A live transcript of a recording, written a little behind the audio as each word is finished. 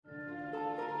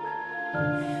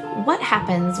What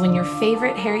happens when your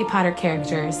favorite Harry Potter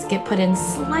characters get put in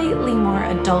slightly more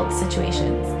adult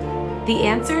situations? The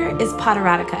answer is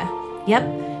Potterotica.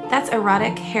 Yep, that's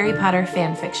erotic Harry Potter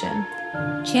fan fiction.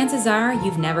 Chances are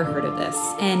you've never heard of this,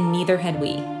 and neither had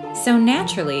we. So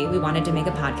naturally, we wanted to make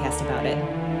a podcast about it.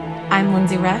 I'm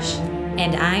Lindsay Rush.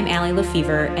 And I'm Allie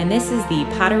Lefevre, and this is the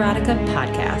Potterotica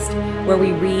podcast, where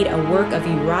we read a work of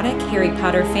erotic Harry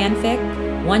Potter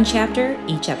fanfic, one chapter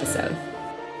each episode.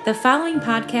 The following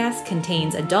podcast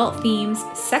contains adult themes,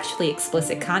 sexually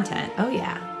explicit content. Oh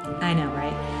yeah. I know,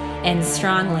 right? And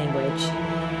strong language.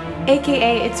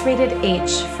 AKA, it's rated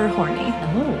H for horny.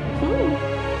 Oh.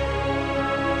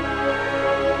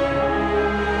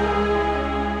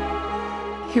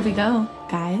 Here we go,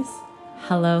 guys.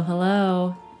 Hello,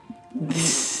 hello.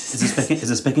 Is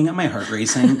this picking up my heart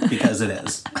racing? Because it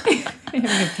is. I'm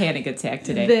having a panic attack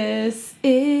today. This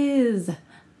is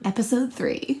episode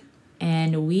 3.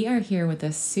 And we are here with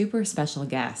a super special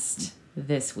guest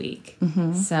this week.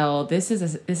 Mm-hmm. So this is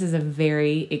a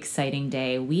very exciting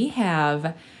day. We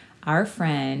have our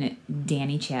friend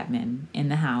Danny Chapman in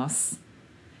the house.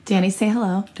 Danny, say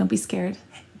hello. Don't be scared.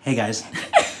 Hey guys.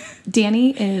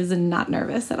 Danny is not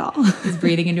nervous at all. He's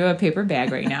breathing into a paper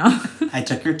bag right now. I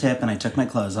took your tip and I took my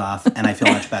clothes off and I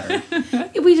feel much better.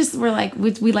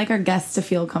 We like our guests to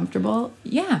feel comfortable.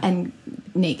 Yeah. And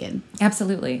naked.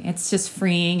 Absolutely. It's just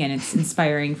freeing and it's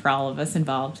inspiring for all of us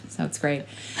involved. So it's great.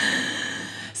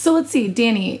 So let's see.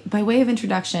 Danny, by way of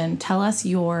introduction, tell us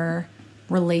your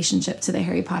relationship to the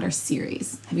Harry Potter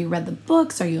series. Have you read the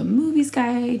books? Are you a movies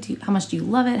guy? How much do you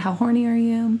love it? How horny are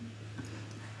you?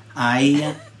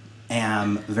 I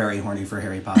am very horny for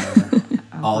Harry Potter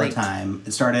all the time.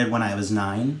 It started when I was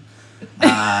 9.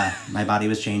 My body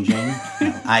was changing.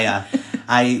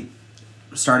 I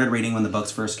started reading when the books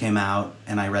first came out,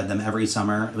 and I read them every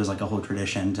summer. It was like a whole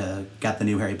tradition to get the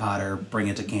new Harry Potter, bring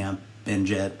it to camp,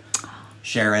 binge it,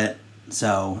 share it.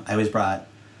 So I always brought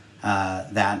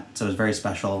that. So it was a very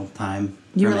special time.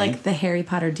 You were like the Harry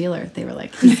Potter dealer. They were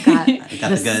like, he's got,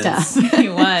 the stuff. He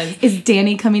was. Is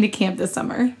Danny coming to camp this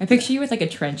summer? I picture you with like a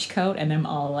trench coat and them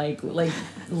all like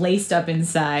laced up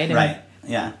inside. And right.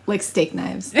 Yeah. Like steak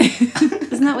knives.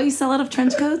 Isn't that what you sell out of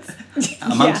trench coats?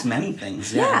 Amongst many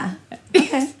things. Yeah.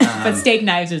 Okay. But steak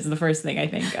knives is the first thing I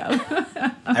think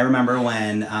of. I remember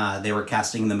when they were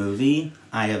casting the movie.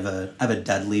 I have a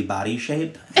Dudley body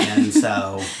shape, and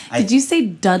so Did you say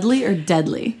Dudley or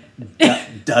Deadly?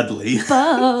 Dudley.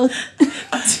 Both.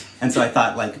 And so I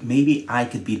thought, like, maybe I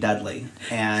could be Dudley.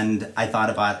 And I thought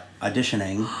about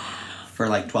auditioning for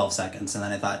like 12 seconds, and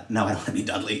then I thought, no, I don't want to be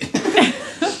Dudley.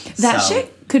 That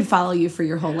shit could follow you for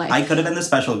your whole life. I could have been the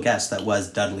special guest that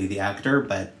was Dudley the actor,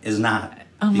 but is not.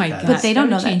 Oh my God. But they don't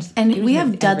know that. And we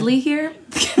have Dudley here,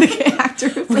 the actor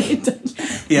who played Dudley.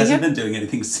 He hasn't been doing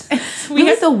anything since.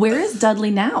 So where is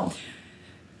Dudley now?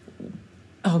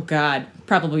 Oh God,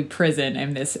 probably prison.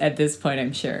 At this point,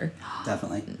 I'm sure.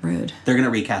 Definitely. Rude. They're gonna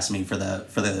recast me for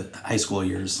the high school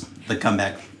years, the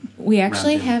comeback. We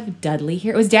actually have Dudley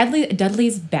here. It was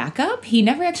Dudley's backup. He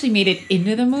never actually made it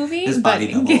into the movie. His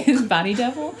body double. His body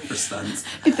double. For stunts.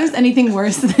 If there's anything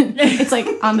worse than it's like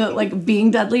on the like being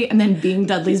Dudley and then being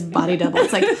Dudley's body double.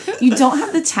 It's like you don't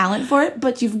have the talent for it,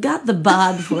 but you've got the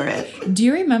bod for it. Do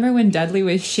you remember when Dudley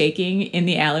was shaking in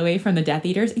the alleyway from the Death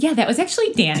Eaters? Yeah, that was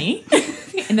actually Danny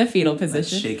in the fetal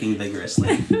position. Shaking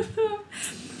vigorously.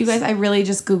 You guys, I really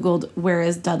just Googled where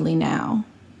is Dudley now.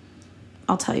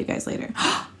 I'll tell you guys later.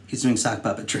 He's doing sock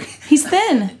puppetry. He's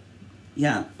thin.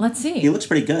 Yeah. Let's see. He looks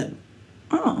pretty good.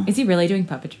 Oh. Is he really doing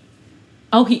puppetry?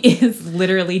 Oh, he is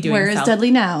literally doing Where is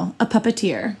Dudley now? A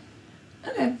puppeteer.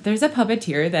 Okay. There's a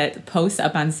puppeteer that posts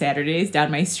up on Saturdays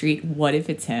down my street. What if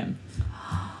it's him?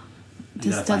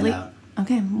 Does Dudley? Find out.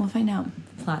 Okay, we'll find out.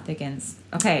 Plot thickens.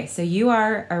 Okay, so you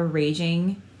are a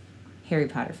raging Harry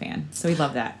Potter fan. So we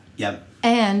love that. Yep.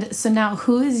 And so now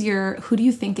who do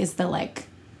you think is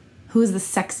who is the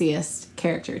sexiest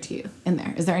character to you in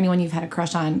there? Is there anyone you've had a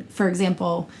crush on? For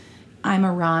example, I'm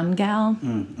a Ron gal,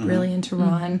 really into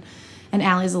Ron. And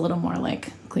Allie's a little more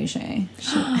like cliche.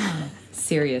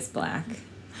 Sirius Black.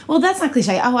 Well, that's not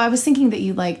cliche. Oh, I was thinking that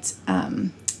you liked...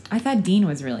 I thought Dean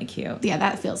was really cute. Yeah,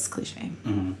 that feels cliche.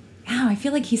 Mm-hmm. Wow, I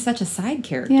feel like he's such a side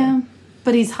character. Yeah,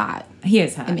 but he's hot. He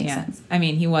is hot, It makes sense. I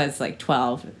mean, he was like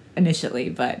 12 initially,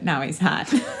 but now he's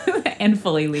hot and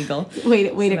fully legal.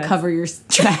 Way to cover your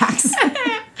tracks.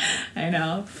 I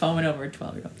know, foaming over a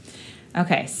 12-year-old.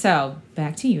 Okay, so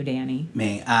back to you, Danny.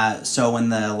 Me. So when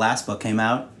the last book came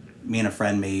out, me and a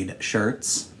friend made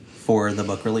shirts for the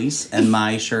book release, and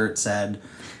my shirt said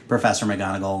Professor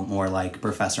McGonagall, more like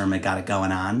Professor McGot It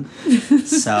Going On.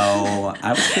 So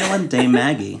I was feeling Dame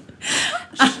Maggie.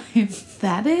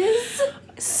 That is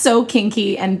so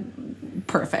kinky and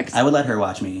perfect. I would let her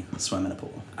watch me swim in a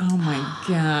pool. Oh my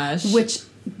gosh. Which,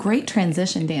 great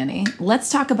transition, Danny. Let's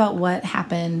talk about what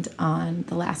happened on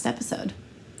the last episode.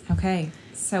 Okay.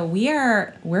 So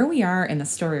where we are in the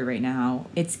story right now,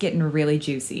 it's getting really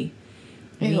juicy.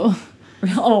 Ew.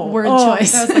 Word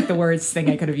choice. That was like the worst thing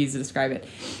I could have used to describe it.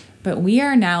 But we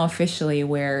are now officially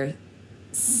where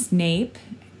Snape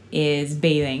is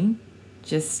bathing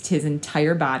just his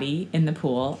entire body in the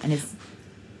pool. And is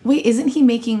Wait, isn't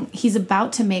he's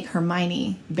about to make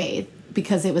Hermione bathe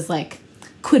because it was like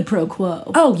quid pro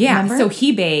quo. Oh, yeah. Remember? So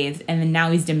he bathed, and then now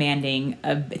he's demanding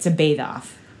it's a bathe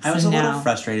off. I was a little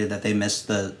frustrated that they missed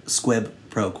the squib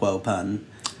pro quo pun.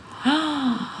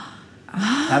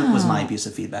 That was my piece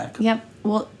of feedback. Yep.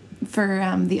 Well,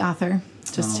 for the author,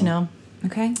 just to know.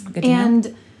 Okay. Good to know.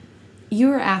 And you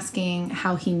were asking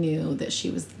how he knew that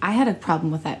she was... I had a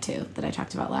problem with that, too, that I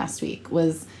talked about last week,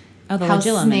 was the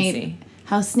legitimacy.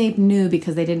 How Snape knew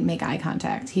because they didn't make eye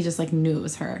contact. He just, like, knew it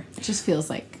was her. It just feels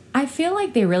like... I feel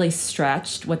like they really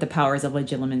stretched what the powers of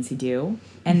legitimacy do.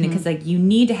 And because, like, you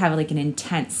need to have, like, an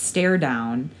intense stare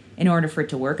down in order for it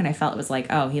to work. And I felt it was like,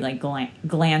 oh, he, like,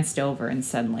 glanced over and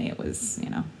suddenly it was, you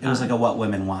know. It was like a what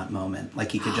women want moment.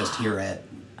 Like he could just hear it.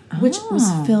 Which was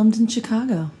filmed in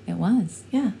Chicago. It was.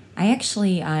 Yeah. I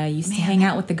actually used to hang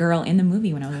out with the girl in the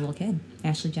movie when I was a little kid,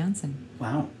 Ashley Johnson.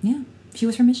 Wow. Yeah. She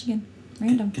was from Michigan.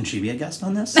 Random. Can she be a guest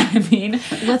on this? I mean,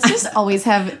 Let's just always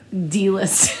have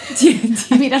D-list.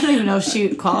 I mean, I don't even know if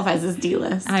she qualifies as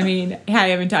D-list. I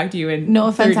haven't talked to you in No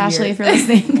offense, 30 Ashley, years. if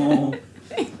you're listening. Oh.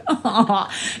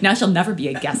 Aw, now she'll never be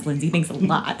a guest, Lindsay. Thanks a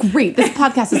lot. Great, this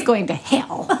podcast is going to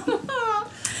hell.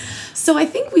 So I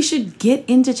think we should get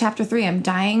into chapter 3. I'm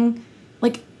dying.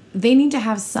 Like, they need to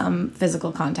have some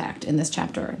physical contact in this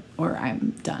chapter, or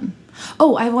I'm done.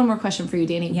 Oh, I have one more question for you,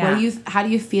 Danny. Yeah. How do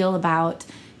you feel about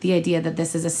the idea that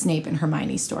this is a Snape and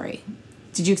Hermione story?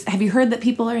 Have you heard that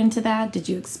people are into that? Did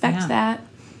you expect that?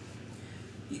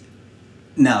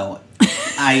 No,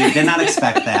 I did not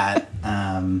expect that.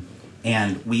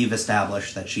 And we've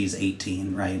established that she's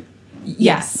 18, right?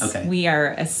 Yes. Okay. We are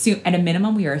at a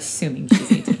minimum, we are assuming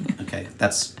she's 18. Okay,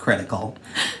 that's critical.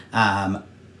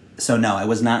 So no, I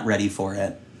was not ready for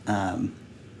it.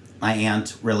 My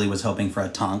aunt really was hoping for a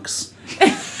Tonks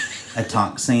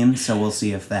scene, so we'll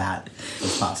see if that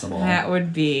is possible. That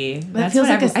would be. That feels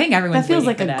like I think everyone's that feels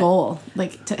waiting like for a goal,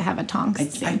 like to have a Tonks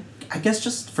scene. I guess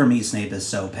just for me, Snape is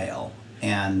so pale,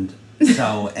 and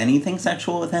so anything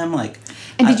sexual with him, like.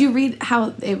 And did you read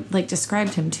how it like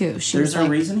described him too? There's a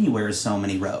reason he wears so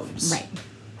many robes. Right.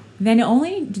 Then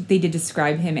only they did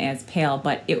describe him as pale,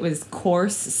 but it was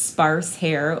coarse, sparse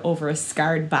hair over a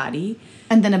scarred body.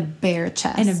 And then a bare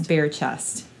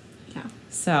chest. Yeah.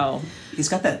 So. He's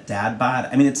got that dad bod.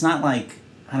 I mean, it's not like,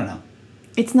 I don't know.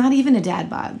 It's not even a dad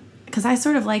bod. Because I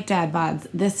sort of like dad bods.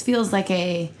 This feels like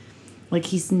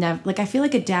he's never, like I feel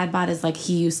like a dad bod is like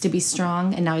he used to be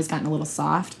strong and now he's gotten a little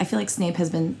soft. I feel like Snape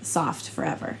has been soft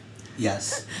forever.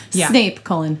 Yes. Yeah. Snape,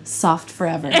 soft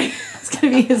forever. It's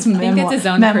going to be his memoir. I think that's his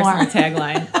own memoir. personal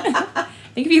tagline. I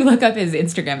think if you look up his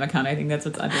Instagram account, I think that's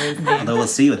what's under his name. Although we'll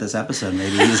see with this episode,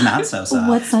 maybe he's not so soft.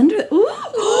 What's under? Ooh.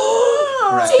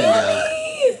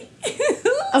 Danny.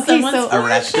 Okay, so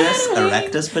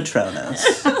Erectus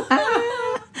Patronus.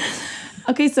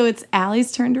 Okay, so it's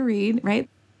Allie's turn to read, right?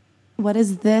 What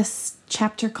is this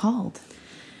chapter called?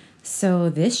 So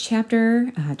this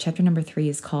chapter, chapter number 3,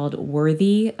 is called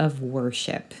Worthy of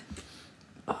Worship.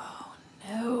 Oh,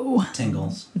 no.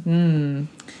 Tingles. All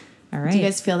right. Do you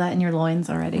guys feel that in your loins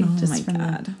already? Oh, my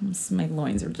God. My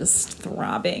loins are just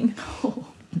throbbing.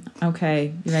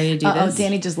 Okay. You ready to do this? Oh,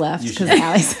 Danny just left because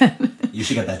Allie said... You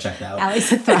should get that checked out. Allie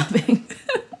said throbbing.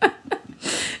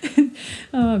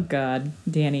 Oh, God.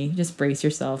 Danny, just brace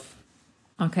yourself.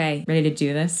 Okay. Ready to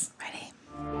do this? Ready.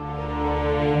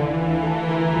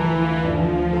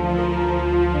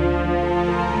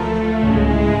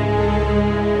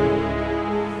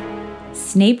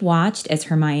 Snape watched as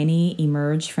Hermione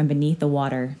emerged from beneath the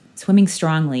water, swimming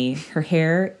strongly, her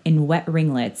hair in wet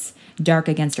ringlets, dark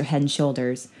against her head and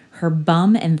shoulders, her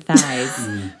bum and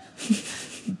thighs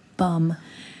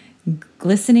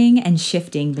glistening and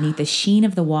shifting beneath the sheen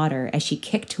of the water as she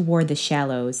kicked toward the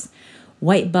shallows,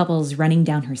 white bubbles running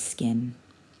down her skin.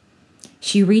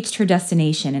 She reached her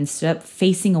destination and stood up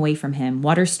facing away from him,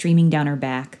 water streaming down her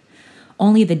back.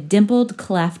 Only the dimpled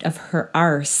cleft of her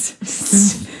arse...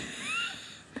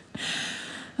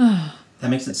 That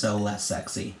makes it so less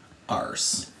sexy.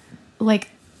 Arse. Like,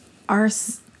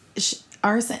 arse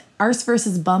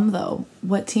versus bum, though.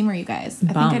 What team are you guys?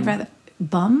 I think I'd rather...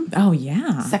 Bum? Oh,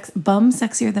 yeah. Bum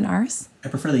sexier than arse? I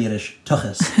prefer the Yiddish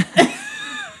tuchus.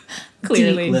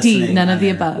 Clearly. D, none of the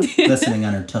above. Listening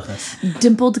on her tuchus.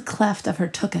 Dimpled cleft of her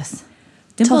tuchus.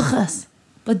 Tuchus.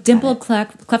 But dimpled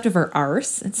cleft of her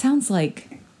arse? It sounds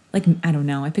like, I don't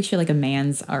know. I picture like a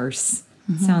man's arse.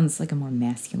 Mm-hmm. Sounds like a more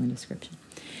masculine description.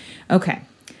 Okay.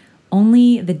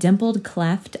 Only the dimpled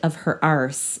cleft of her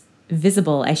arse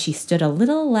visible as she stood a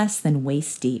little less than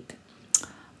waist deep.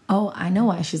 Oh, I know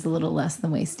why she's a little less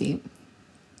than waist deep.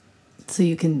 So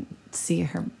you can see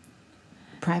her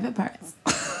private parts.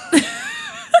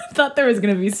 I thought there was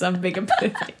going to be some big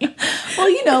epiphany.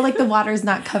 Well, like the water's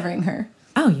not covering her.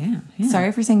 Oh, yeah.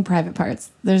 Sorry for saying private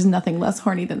parts. There's nothing less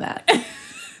horny than that.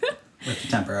 With the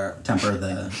temper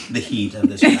the heat of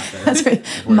this chapter. That's right.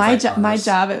 My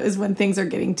job is when things are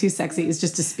getting too sexy is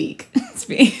just to speak.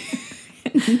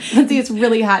 Lindsay, it's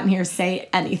really hot in here. Say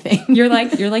anything. You're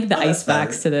like the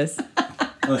icebox to this.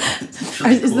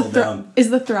 Is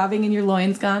the throbbing in your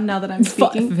loins gone now that I'm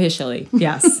speaking? Officially,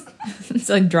 yes. It's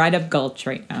like dried up gulch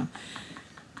right now.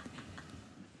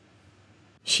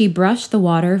 She brushed the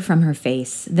water from her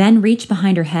face, then reached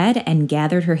behind her head and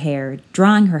gathered her hair,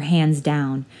 drawing her hands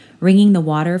down, wringing the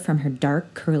water from her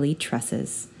dark, curly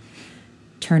tresses.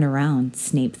 Turn around,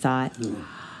 Snape thought.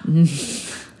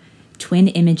 Twin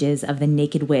images of the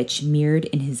naked witch mirrored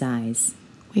in his eyes.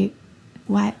 Wait,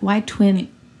 why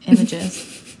twin images?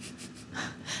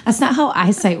 That's not how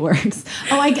eyesight works.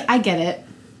 Oh, I get it.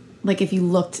 Like if you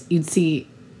looked, you'd see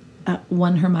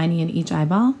one Hermione in each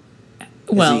eyeball.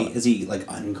 Well, is he like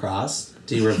uncrossed?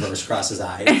 Did he reverse cross his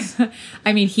eyes?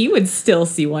 I mean, he would still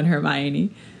see one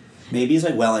Hermione. Maybe he's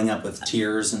like welling up with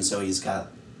tears, and so he's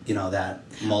got that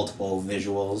multiple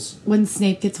visuals. When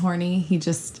Snape gets horny,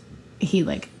 he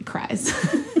like cries.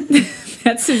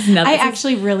 That's his nothing. I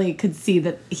actually really could see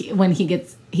that when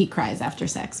he cries after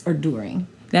sex or during.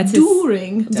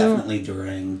 Definitely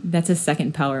during. That's his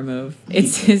second power move.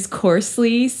 It's his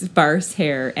coarsely sparse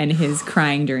hair and his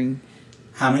crying during.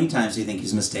 How many times do you think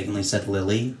he's mistakenly said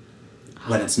Lily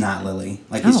when it's not Lily?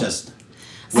 Like he's just.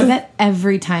 I bet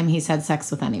every time he's had sex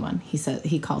with anyone,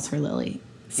 he calls her Lily.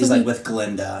 He's like with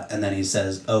Glinda, and then he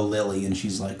says, "Oh, Lily," and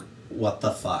she's like, "What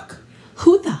the fuck?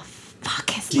 Who the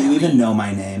fuck is Lily? Do you even know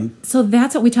my name?" So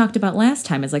that's what we talked about last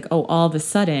time. Is like, oh, all of a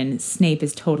sudden Snape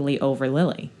is totally over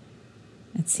Lily.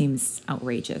 It seems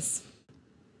outrageous.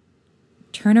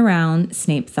 Turn around,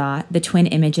 Snape thought, the twin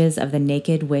images of the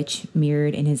naked witch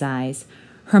mirrored in his eyes.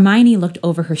 Hermione looked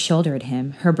over her shoulder at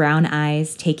him, her brown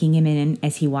eyes taking him in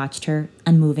as he watched her,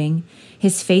 unmoving,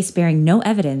 his face bearing no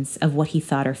evidence of what he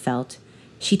thought or felt.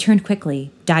 She turned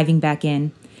quickly, diving back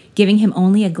in, giving him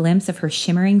only a glimpse of her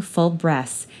shimmering full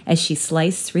breasts as she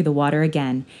sliced through the water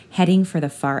again, heading for the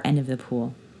far end of the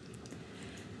pool.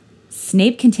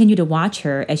 Snape continued to watch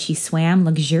her as she swam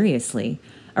luxuriously,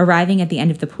 arriving at the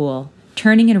end of the pool,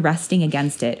 turning and resting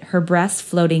against it, her breasts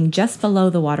floating just below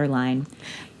the waterline.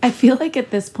 I feel like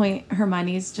at this point,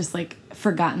 Hermione's just like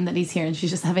forgotten that he's here and she's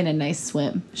just having a nice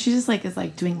swim. She just is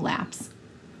doing laps.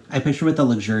 I picture with the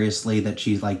luxuriously that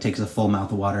she takes a full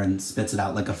mouth of water and spits it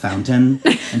out like a fountain,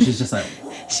 and she's just like.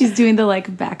 She's doing the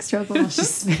backstroke while she's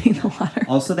spitting the water.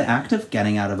 Also, the act of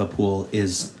getting out of a pool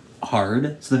is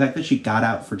hard. So the fact that she got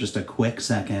out for just a quick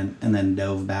second and then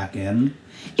dove back in,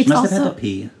 she must have had to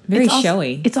pee. Very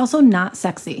showy. It's also not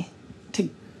sexy to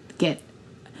get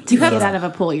out of a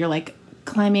pool. You're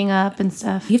climbing up and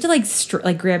stuff. You have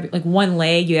to grab one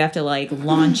leg. You have to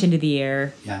launch into the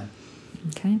air. Yeah.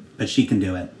 Okay. But she can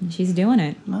do it. She's doing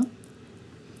it. Well.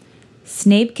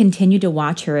 Snape continued to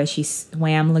watch her as she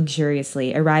swam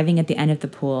luxuriously, arriving at the end of the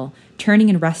pool,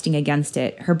 turning and resting against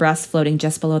it, her breasts floating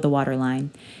just below the waterline.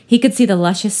 He could see the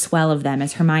luscious swell of them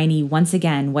as Hermione once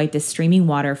again wiped the streaming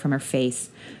water from her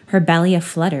face, her belly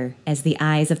aflutter as the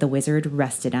eyes of the wizard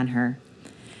rested on her.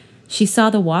 She saw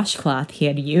the washcloth he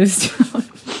had used.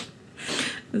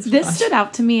 This stood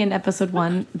out to me in episode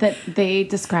 1 that they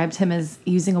described him as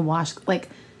using a wash.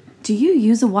 Do you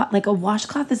use a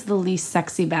washcloth is the least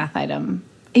sexy bath item.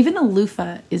 Even a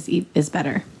loofah is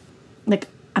better.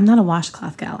 I'm not a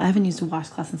washcloth gal. I haven't used a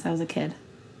washcloth since I was a kid.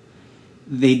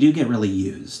 They do get really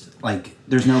used.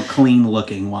 There's no clean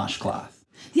looking washcloth.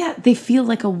 Yeah, they feel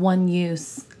like a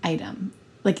one-use item.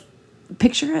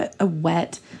 Picture a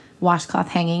wet washcloth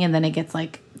hanging and then it gets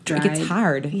dried. It gets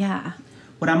hard. Yeah.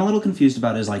 What I'm a little confused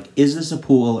about is this a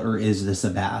pool or is this a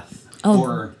bath?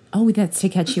 Oh, that's to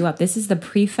catch you up. This is the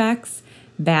prefect's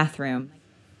bathroom.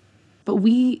 But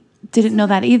we didn't know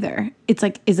that either. It's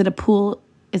is it a pool?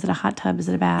 Is it a hot tub? Is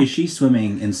it a bath? Is she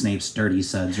swimming in Snape's dirty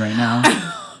suds right now?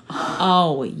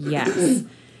 Oh, yes.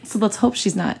 So let's hope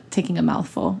she's not taking a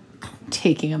mouthful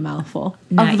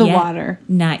Not of the yet. water.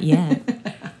 Not yet.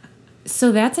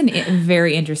 So that's a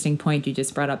very interesting point you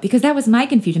just brought up, because that was my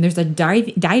confusion. There's a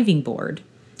diving board,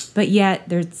 but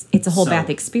yet it's a whole bath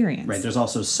experience. Right. There's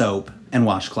also soap and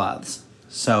washcloths.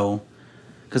 So,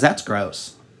 because that's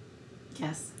gross.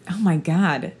 Yes. Oh my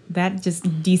God. That just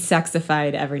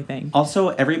desexified everything. Also,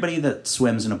 everybody that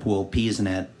swims in a pool pees in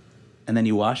it, and then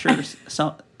you wash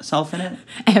yourself in it.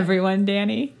 Everyone,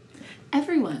 Danny.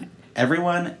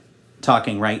 Everyone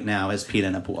talking right now has peed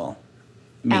in a pool.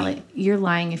 Me. Allie, you're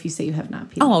lying if you say you have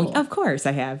not peed in a pool. Of course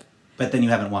I have. But then you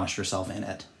haven't washed yourself in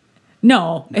it.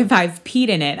 No, if I've peed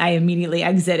in it, I immediately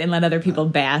exit and let other people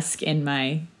bask in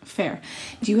my... Fair.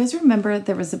 Do you guys remember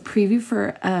there was a preview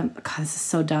for, God, this is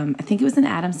so dumb. I think it was an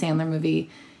Adam Sandler movie,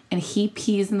 and he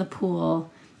pees in the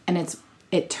pool, and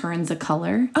it turns a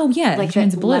color. Oh, yeah, like it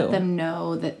turns that blue. let them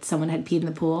know that someone had peed in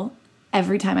the pool.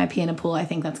 Every time I pee in a pool, I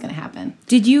think that's going to happen.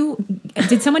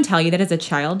 Did someone tell you that as a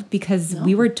child? Because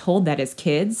we were told that as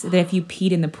kids, that if you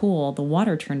peed in the pool, the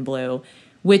water turned blue,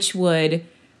 which would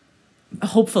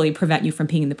hopefully prevent you from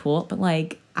peeing in the pool. But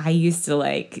like, I used to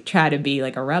like try to be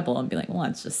like a rebel and be like, well,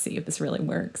 let's just see if this really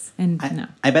works. And no.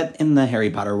 I bet in the Harry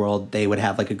Potter world, they would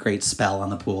have like a great spell on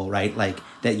the pool, right? Like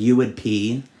that you would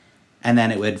pee and then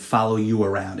it would follow you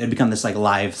around. It'd become this like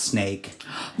live snake.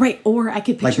 Right. Or I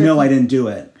could picture... Like, no, I didn't do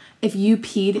it. If you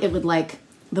peed, it would like,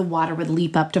 the water would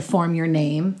leap up to form your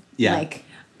name. Yeah. Like,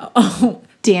 oh,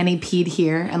 Danny peed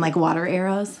here, and like water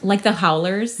arrows. Like the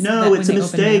howlers. No, it's a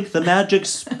mistake. It's a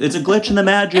glitch in the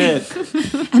magic.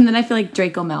 And then I feel like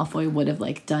Draco Malfoy would have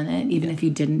like done it, even if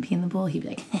you didn't pee in the pool. He'd be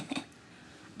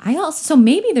like, so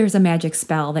maybe there's a magic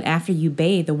spell that after you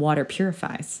bathe, the water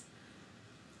purifies.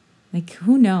 Like,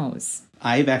 who knows?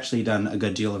 I've actually done a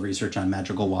good deal of research on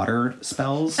magical water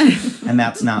spells, and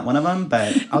that's not one of them,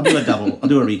 but I'll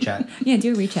do a recheck. Yeah,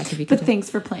 do a recheck if you can. But thanks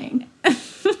for playing.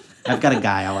 I've got a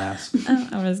guy I'll ask.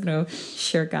 I was going to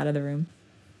shirk out of the room.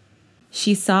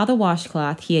 She saw the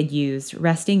washcloth he had used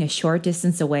resting a short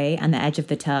distance away on the edge of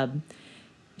the tub.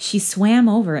 She swam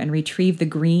over and retrieved the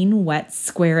green, wet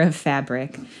square of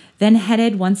fabric, then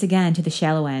headed once again to the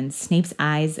shallow end, Snape's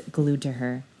eyes glued to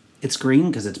her. It's green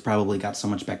because it's probably got so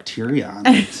much bacteria on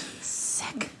it.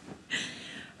 Sick.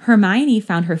 Hermione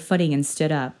found her footing and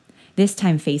stood up, this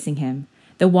time facing him,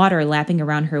 the water lapping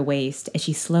around her waist as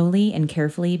she slowly and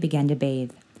carefully began to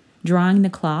bathe, drawing the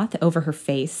cloth over her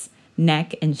face,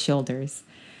 neck, and shoulders.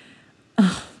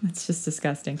 Oh, that's just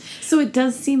disgusting. So it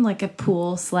does seem like a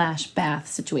pool/bath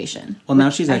situation. Well, now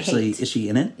she's actually, is she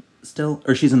in it still?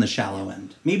 Or she's in the shallow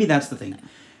end? Maybe that's the thing.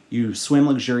 You swim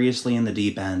luxuriously in the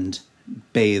deep end,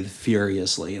 bathe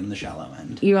furiously in the shallow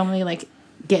end. You're only like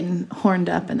getting horned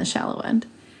up in the shallow end.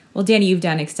 Well, Danny, you've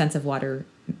done extensive water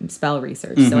spell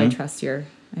research, so I trust your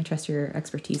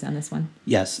expertise on this one.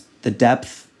 Yes, the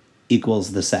depth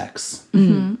equals the sex.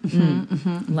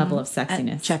 Level of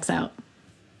sexiness. Checks out.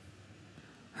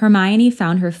 Hermione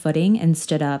found her footing and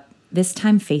stood up, this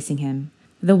time facing him,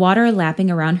 the water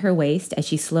lapping around her waist as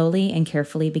she slowly and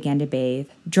carefully began to bathe,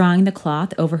 drawing the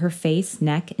cloth over her face,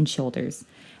 neck, and shoulders.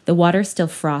 The water still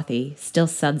frothy, still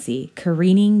sudsy,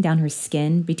 careening down her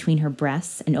skin, between her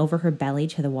breasts, and over her belly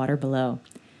to the water below.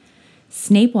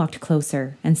 Snape walked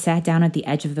closer and sat down at the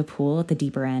edge of the pool at the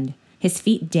deeper end, his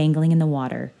feet dangling in the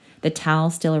water, the towel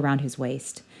still around his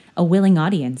waist, a willing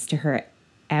audience to her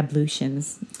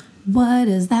ablutions. What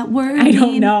does that word mean? I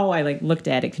don't know. I looked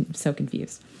at it, so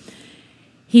confused.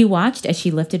 He watched as she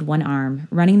lifted one arm,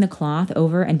 running the cloth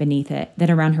over and beneath it,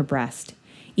 then around her breast.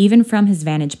 Even from his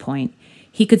vantage point,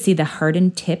 he could see the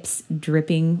hardened tips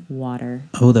dripping water.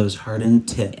 Oh, those hardened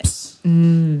tips.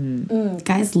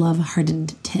 Guys love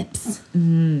hardened tips.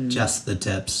 Just the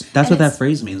tips. That's what that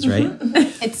phrase means, right?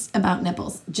 It's about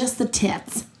nipples. Just the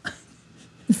tits.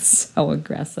 So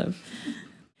aggressive.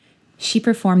 She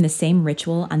performed the same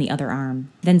ritual on the other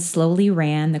arm, then slowly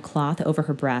ran the cloth over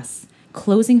her breasts,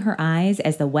 closing her eyes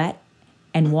as the wet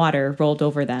and water rolled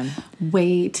over them.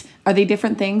 Wait, are they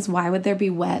different things? Why would there be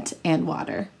wet and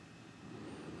water?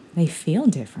 They feel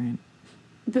different.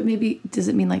 But maybe, does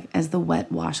it mean like as the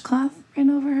wet washcloth ran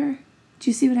over her? Do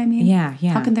you see what I mean? Yeah.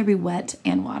 How can there be wet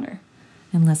and water?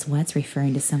 Unless wet's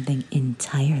referring to something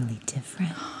entirely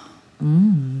different.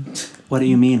 What do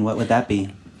you mean? What would that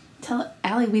be? Tell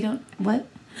Allie we don't... What?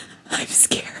 I'm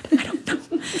scared. I don't know.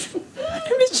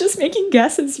 I was just making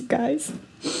guesses, you guys.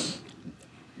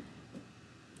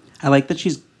 I like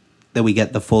that we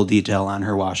get the full detail on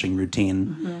her washing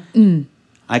routine.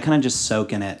 I kind of just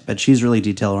soak in it, but she's really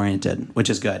detail oriented, which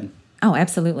is good. Oh,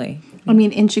 absolutely. I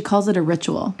mean, and she calls it a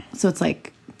ritual. So it's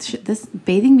like, this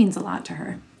bathing means a lot to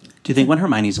her. Do you think when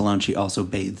Hermione's alone, she also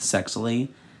bathes sexily?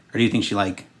 Or do you think she,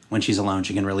 when she's alone,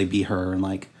 she can really be her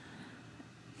and,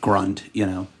 grunt, you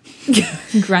know.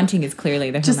 Grunting is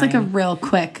clearly the Just like a Hermione. real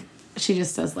quick, she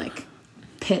just does like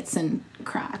pits and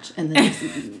crotch and then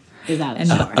is out of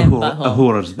the shower. And A butthole.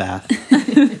 whore's bath.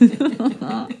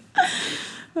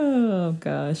 Oh,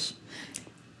 gosh.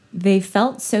 They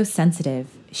felt so sensitive.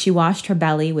 She washed her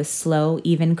belly with slow,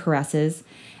 even caresses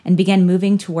and began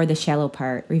moving toward the shallow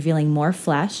part, revealing more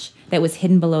flesh that was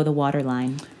hidden below the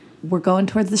waterline. We're going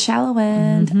towards the shallow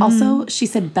end. Also, she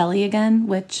said belly again,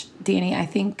 which, Danny, I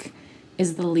think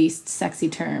is the least sexy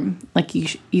term. Like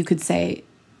you could say,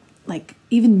 like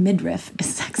even midriff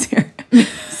is sexier.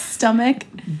 Stomach,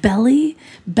 belly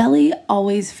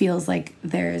always feels like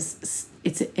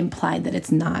it's implied that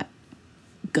it's not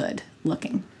good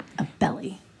looking. A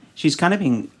belly. She's kind of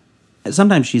being...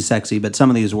 Sometimes she's sexy, but some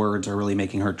of these words are really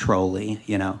making her trolly,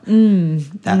 you know?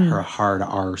 Her hard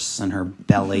arse and her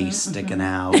belly sticking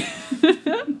out.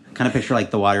 Kind of picture like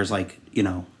the water's like, you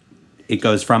know, it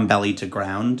goes from belly to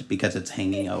ground because it's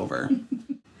hanging over.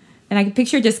 And I can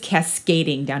picture just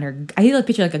cascading down her... I feel like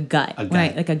picture like a gut. A gut.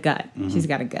 Right, like a gut. She's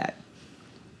got a gut.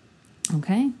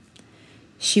 Okay.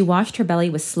 She washed her belly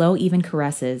with slow, even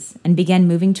caresses and began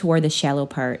moving toward the shallow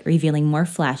part, revealing more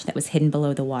flesh that was hidden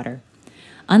below the water.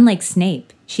 Unlike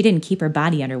Snape, she didn't keep her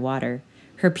body underwater.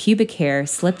 Her pubic hair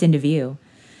slipped into view,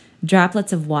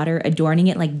 droplets of water adorning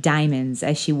it like diamonds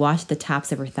as she washed the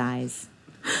tops of her thighs.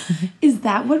 Is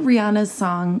that what Rihanna's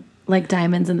song, like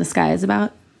Diamonds in the Sky, is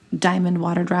about? Diamond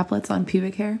water droplets on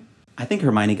pubic hair? I think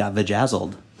Hermione got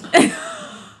vajazzled.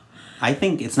 I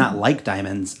think it's not like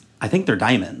diamonds. I think they're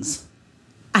diamonds.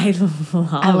 I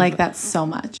like that so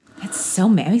much. That's so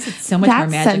makes it so much more That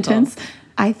magical. sentence,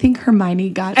 I think Hermione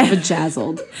got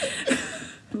vajazzled.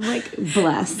 Like,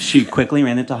 blessed. She quickly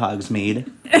ran into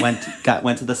Hogsmeade,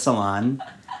 went to the salon,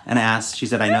 and asked. She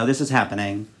said, "I know this is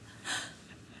happening.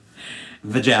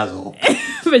 Vajazzle."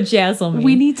 Vajazzle me.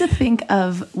 We need to think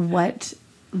of what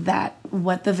the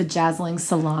vajazzling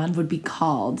salon would be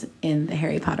called in the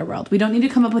Harry Potter world. We don't need to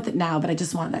come up with it now, but I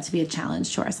just want that to be a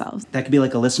challenge to ourselves. That could be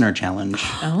like a listener challenge.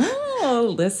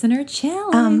 Oh, listener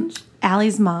challenge.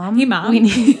 Allie's mom. Hey, Mom. We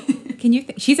need... Can you?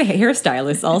 She's a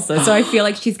hairstylist also, so I feel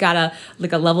like she's got a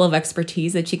level of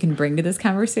expertise that she can bring to this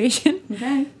conversation.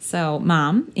 Okay. So,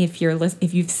 Mom, if you're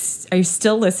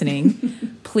still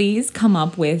listening, please come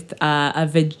up with the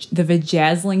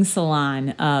vajazzling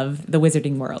salon of the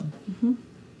Wizarding world. Mm-hmm.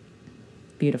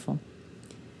 Beautiful.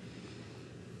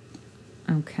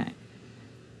 Okay.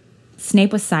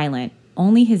 Snape was silent,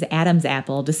 only his Adam's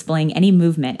apple displaying any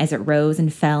movement as it rose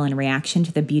and fell in reaction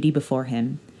to the beauty before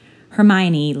him.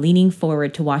 Hermione leaning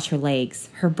forward to wash her legs,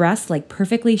 her breasts like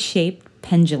perfectly shaped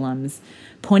pendulums,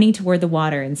 pointing toward the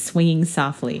water and swinging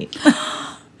softly.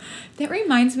 That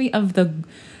reminds me of the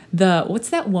what's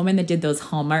that woman that did those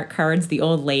Hallmark cards? The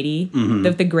old lady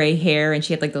with the gray hair, and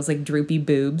she had like those like droopy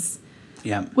boobs.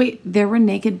 Yeah. Wait, there were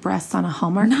naked breasts on a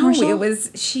Hallmark commercial? No, it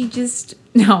was she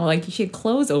had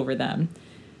clothes over them,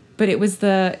 but it was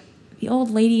the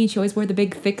old lady, and she always wore the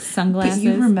big thick sunglasses. But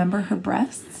you remember her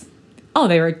breasts? Oh,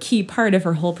 they were a key part of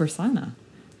her whole persona.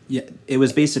 Yeah, it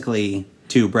was basically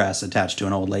two breasts attached to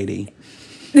an old lady.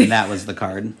 And that was the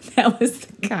card. That was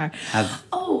the card.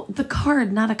 Oh, the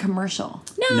card, not a commercial.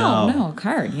 No, a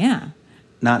card, yeah.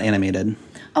 Not animated.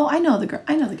 Oh, I know the girl.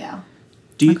 I know the gal.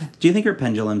 Do you think her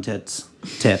pendulum tips,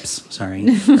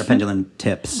 her pendulum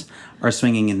tips are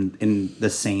swinging in the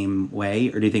same way?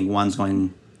 Or do you think one's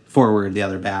going forward, the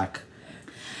other back?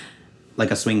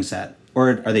 Like a swing set?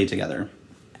 Or are they together?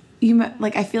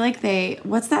 I feel like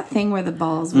what's that thing where the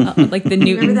balls Like the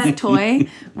Newtons. remember that toy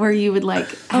where you would like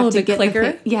have to the get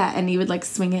clicker? Yeah, and you would like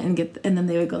swing it and then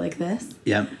they would go like this.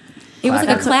 Yep. It was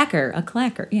like a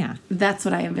clacker, yeah. That's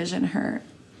what I envision her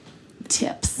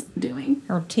tips doing.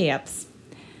 Her tips.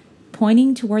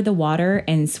 Pointing toward the water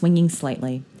and swinging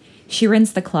slightly. She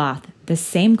rinsed the cloth, the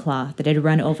same cloth that had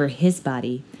run over his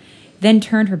body, then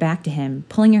turned her back to him,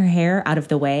 pulling her hair out of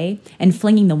the way and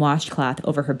flinging the washcloth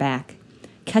over her back,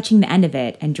 catching the end of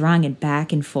it and drawing it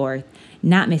back and forth,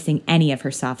 not missing any of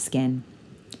her soft skin.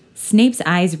 Snape's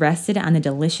eyes rested on the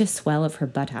delicious swell of her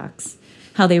buttocks,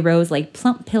 how they rose like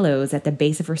plump pillows at the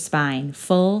base of her spine,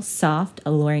 full, soft,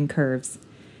 alluring curves.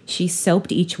 She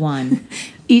soaped each one.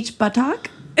 Each buttock?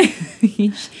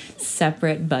 Each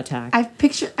separate buttock. I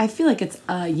feel like it's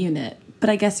a unit, but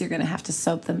I guess you're going to have to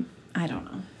soap them. I don't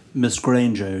know. Miss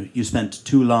Granger, you spent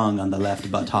too long on the left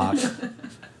buttock.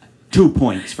 2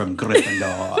 points from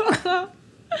Gryffindor.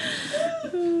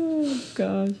 Oh,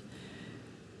 gosh.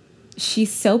 She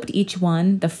soaped each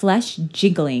one, the flesh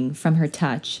jiggling from her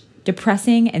touch,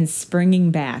 depressing and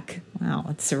springing back. Wow,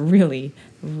 it's really,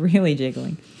 really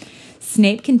jiggling.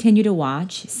 Snape continued to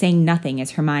watch, saying nothing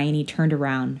as Hermione turned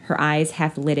around, her eyes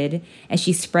half lidded, as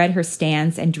she spread her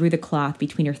stance and drew the cloth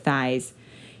between her thighs,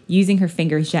 using her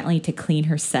fingers gently to clean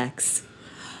her sex.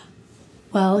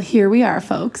 Well, here we are,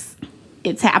 folks.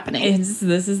 It's happening.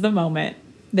 This is the moment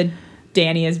that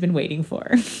Danny has been waiting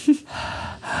for.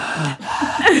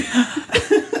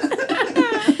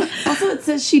 Also, it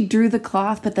says she drew the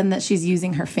cloth, but then that she's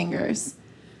using her fingers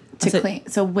to clean.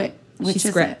 So which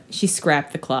is it? She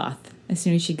scrapped the cloth as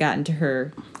soon as she got into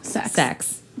her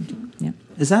sex. Yeah.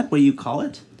 Is that what you call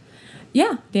it?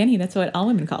 Yeah, Danny, that's what all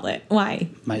women call it. Why?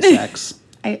 My sex.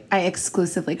 I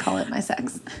exclusively call it my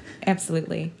sex.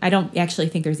 Absolutely. I don't actually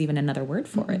think there's even another word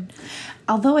for it.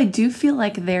 Although I do feel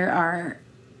like there are,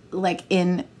 I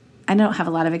don't have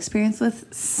a lot of experience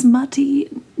with smutty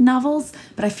novels,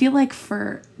 but I feel like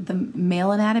for the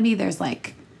male anatomy, there's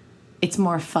it's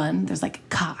more fun. There's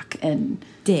cock and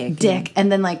dick. And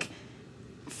then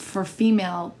for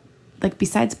female,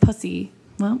 besides pussy,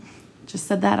 well, just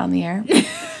said that on the air.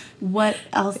 What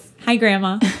else? Hi,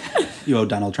 Grandma. You owe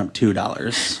Donald Trump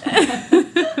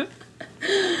 $2.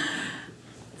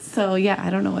 So, yeah, I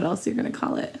don't know what else you're going to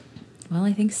call it. Well,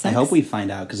 I think sex. I hope we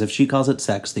find out, because if she calls it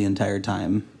sex the entire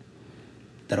time,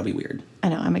 that'll be weird. I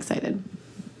know, I'm excited.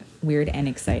 Weird and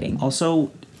exciting.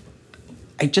 Also,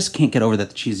 I just can't get over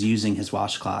that she's using his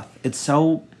washcloth. It's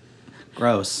so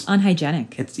gross.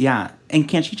 Unhygienic. And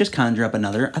can't she just conjure up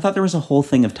another? I thought there was a whole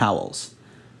thing of towels.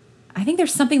 I think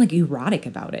there's something erotic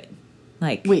about it.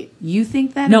 Wait, you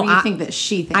think that? No, or you think that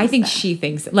she thinks I think that? she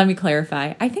thinks. Let me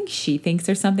clarify. I think she thinks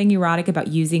there's something erotic about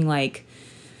using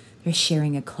they're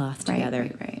sharing a cloth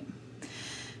together. Right.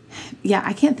 Yeah,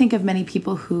 I can't think of many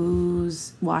people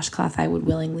whose washcloth I would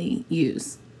willingly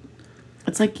use.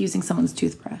 It's like using someone's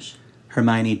toothbrush.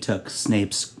 Hermione took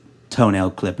Snape's toenail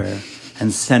clipper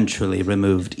and sensually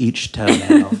removed each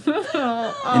toenail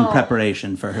in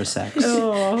preparation for her sex.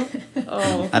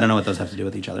 I don't know what those have to do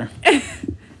with each other.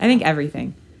 I think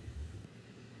everything.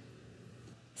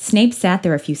 Snape sat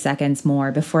there a few seconds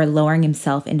more before lowering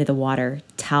himself into the water,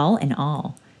 towel and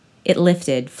all. It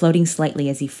lifted, floating slightly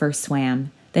as he first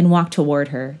swam, then walked toward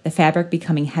her, the fabric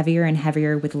becoming heavier and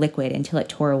heavier with liquid until it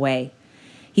tore away.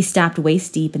 He stopped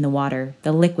waist deep in the water,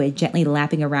 the liquid gently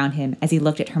lapping around him as he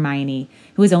looked at Hermione,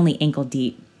 who was only ankle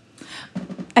deep.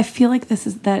 I feel like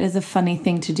that is a funny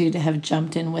thing to do, to have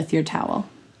jumped in with your towel.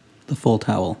 The full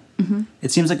towel. Mm-hmm.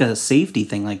 It seems like a safety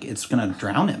thing, it's going to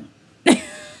drown him.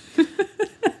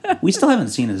 We still haven't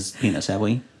seen his penis, have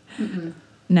we? Mm-mm.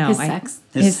 No. His sex.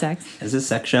 His sex. Is his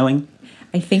sex showing?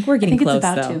 I think we're getting close, it's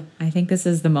about though. to. I think this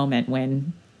is the moment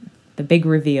when the big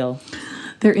reveal.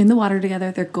 They're in the water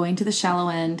together. They're going to the shallow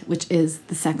end, which is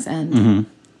the sex end.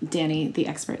 Mm-hmm. Danny, the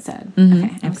expert, said. Mm-hmm,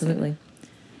 okay, absolutely.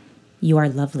 You are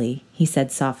lovely, he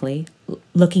said softly.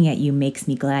 Looking at you makes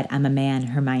me glad I'm a man,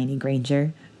 Hermione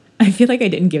Granger. I feel like I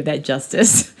didn't give that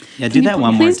justice. Yeah, do that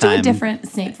one more time. Please do a different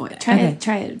Snape voice. Try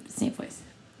a Snape voice.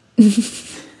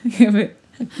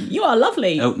 You are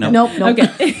lovely. Oh, no. Nope.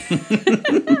 Okay.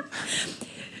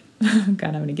 Oh, God,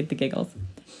 I'm going to get the giggles.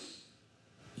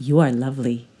 You are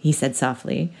lovely, he said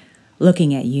softly.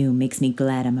 Looking at you makes me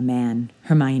glad I'm a man,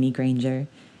 Hermione Granger.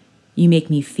 You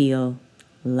make me feel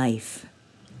life.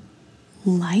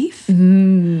 Life?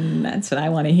 That's what I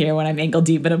want to hear when I'm ankle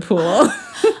deep in a pool.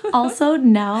 Also,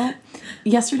 now,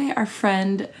 yesterday our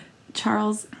friend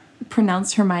Charles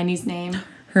pronounced Hermione's name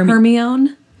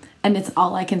Hermione, and it's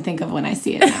all I can think of when I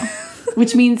see it now.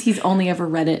 Which means he's only ever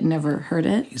read it and never heard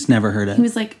it. He's never heard it. He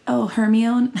was like, oh,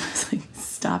 Hermione. I was like,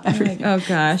 stop everything. Oh,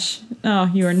 gosh.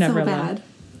 Oh, you are never so allowed. bad.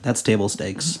 That's table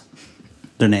stakes.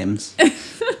 Their names.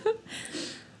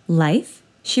 Life?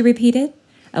 She repeated,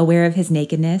 aware of his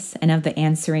nakedness and of the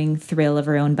answering thrill of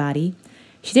her own body.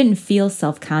 She didn't feel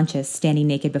self-conscious standing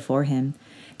naked before him.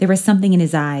 There was something in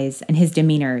his eyes and his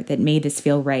demeanor that made this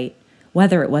feel right,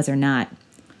 whether it was or not.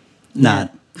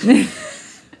 Not.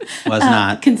 Was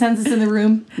not. Consensus in the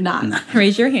room? Not.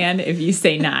 Raise your hand if you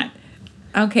say not.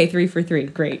 Okay, 3 for 3.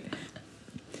 Great.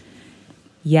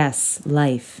 Yes,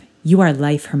 life. You are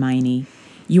life, Hermione.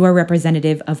 You are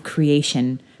representative of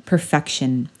creation,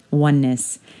 perfection,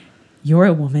 oneness. You're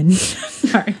a woman.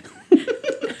 Sorry.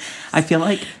 I feel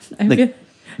like I feel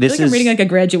like I'm reading a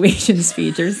graduation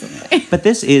speech or something. But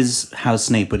this is how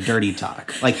Snape would dirty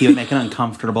talk. He would make it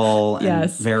uncomfortable and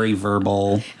Yes. very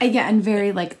verbal. Yeah, and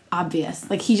very, obvious.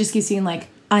 He just keeps saying,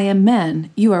 I am man,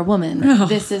 you are woman,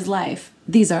 this is life,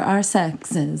 these are our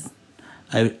sexes.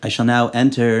 I shall now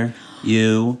enter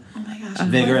you Oh my gosh.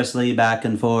 vigorously back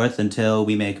and forth until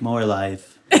we make more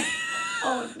life.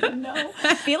 Oh, no.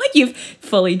 I feel like you've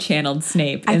fully channeled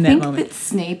Snape in that moment. I think that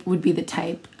Snape would be the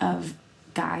type of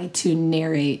guy to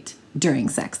narrate during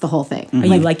sex, the whole thing. Are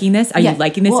you liking this? Are you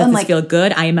liking this? Well, Does this feel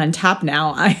good? I am on top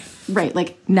now. Right,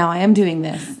 like now I am doing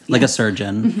this. Like a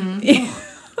surgeon.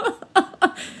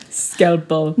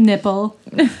 Scalpel. Nipple.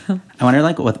 I wonder,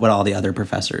 like, what all the other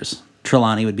professors.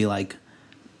 Trelawney would be, like,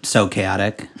 so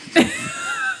chaotic.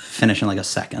 Finish in, like, a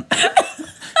second.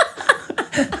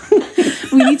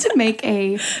 We need to make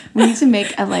a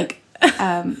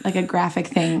like a graphic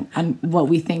thing on what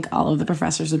we think all of the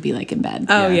professors would be like in bed.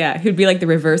 Oh, yeah. Who'd be like the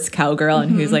reverse cowgirl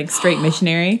and who's like straight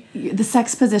missionary. The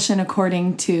sex position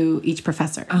according to each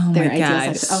professor. Oh, Their my ideal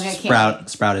God. sex. Okay, I can't.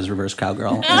 Sprout is reverse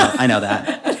cowgirl. I know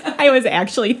that. I was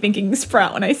actually thinking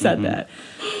Sprout when I said that.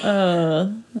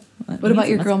 What about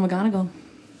your girl McGonagall?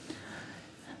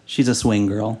 She's a swing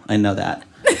girl. I know that.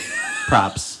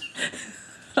 Props.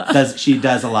 She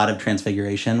does a lot of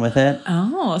transfiguration with it.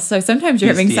 Oh, so sometimes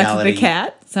you're having sex with the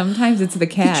cat. Sometimes it's the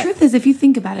cat. The truth is, if you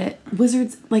think about it,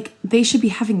 wizards, like, they should be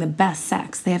having the best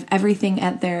sex. They have everything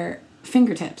at their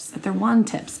fingertips, at their wand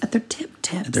tips, at their tip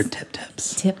tips. At their tip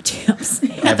tips. Tip tips.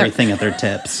 Everything at their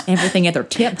tips. Everything at their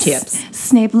tip tips.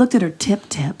 Snape looked at her tip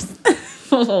tips.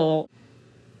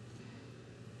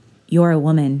 You're a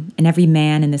woman, and every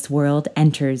man in this world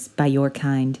enters by your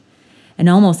kind. And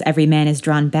almost every man is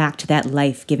drawn back to that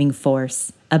life-giving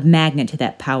force, a magnet to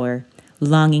that power,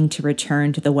 longing to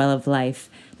return to the well of life,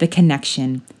 the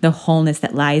connection, the wholeness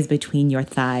that lies between your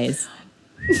thighs.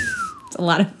 It's a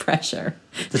lot of pressure.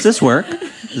 Does this work?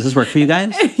 Does this work for you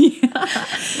guys?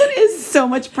 That is so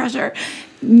much pressure.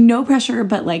 No pressure,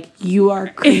 but like you are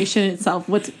creation itself.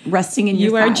 What's resting in your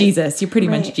You are thighs. Jesus. You're pretty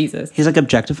much Jesus. He's like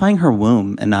objectifying her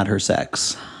womb and not her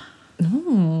sex.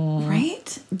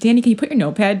 Right? Danny, can you put your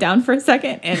notepad down for a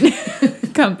second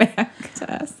and come back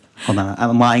to us? Hold on.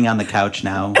 I'm lying on the couch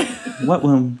now. What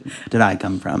womb did I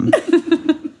come from?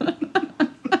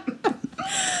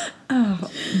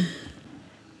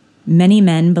 Many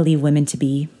men believe women to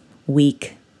be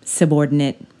weak,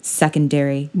 subordinate,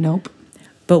 secondary. Nope.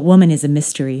 But woman is a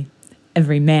mystery.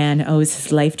 Every man owes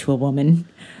his life to a woman.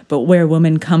 But where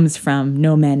woman comes from,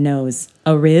 no man knows.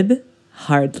 A rib?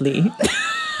 Hardly.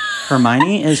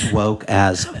 Hermione is woke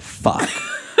as fuck.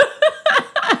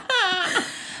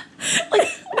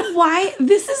 Why?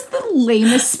 This is the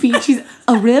lamest speech. She's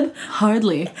a rib?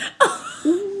 Hardly.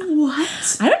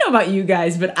 What? I don't know about you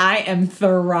guys, but I am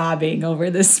throbbing over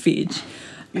this speech.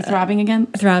 You're throbbing again?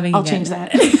 Throbbing I'll again. change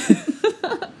that.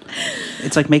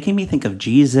 It's like making me think of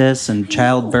Jesus and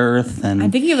childbirth and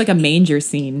I'm thinking of like a manger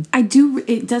scene. I do.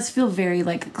 It does feel very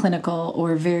like clinical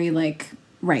or very like,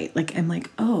 right. Like, I'm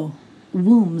like, oh,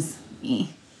 wombs.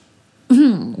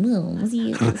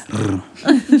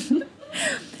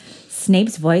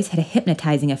 Snape's voice had a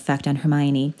hypnotizing effect on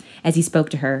Hermione as he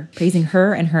spoke to her, praising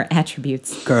her and her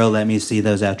attributes. girl, let me see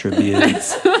those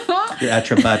attributes. Your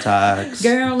attributocks.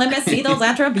 Girl, let me see those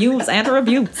attributes.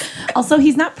 Also,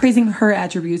 he's not praising her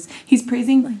attributes. He's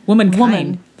praising Womankind.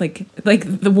 woman.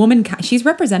 Like the womankind. She's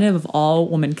representative of all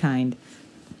womankind.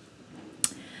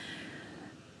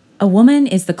 A woman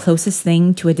is the closest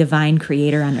thing to a divine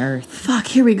creator on earth. Fuck,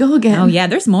 here we go again. Oh yeah,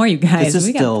 there's more, you guys. This is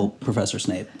We got- still Professor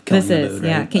Snape killing This the is mood,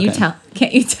 yeah. right? Can you Okay. tell?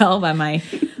 Can't you tell by my?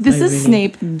 This my is reading?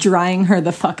 Snape drying her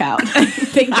the fuck out.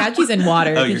 Thank God she's in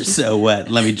water. Oh, you're so wet.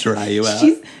 Let me dry you out.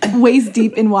 She's waist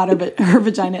deep in water, but her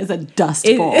vagina is a dust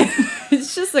bowl.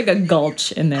 It's just like a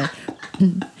gulch in there.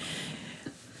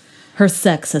 Her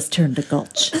sex has turned a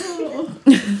gulch.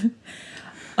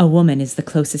 A woman is the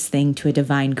closest thing to a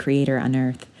divine creator on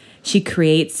earth. She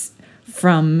creates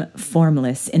from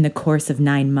formless in the course of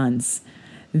 9 months.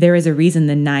 There is a reason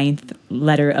the 9th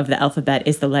letter of the alphabet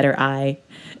is the letter I.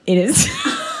 It is...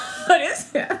 What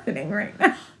is happening right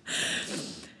now?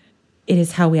 It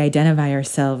is how we identify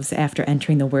ourselves after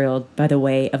entering the world by the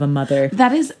way of a mother.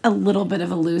 That is a little bit of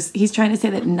a loose. He's trying to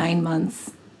say that 9 months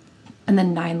and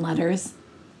then 9 letters.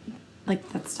 Like,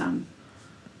 that's dumb.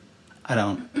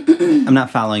 I'm not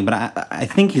following, but I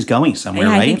think he's going somewhere,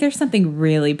 Yeah, right? I think there's something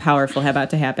really powerful about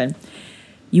to happen.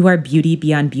 You are beauty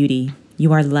beyond beauty.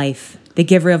 You are life, the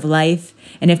giver of life.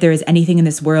 And if there is anything in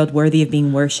this world worthy of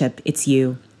being worshipped, it's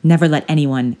you. Never let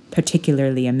anyone,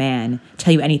 particularly a man,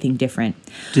 tell you anything different.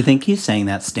 Do you think he's saying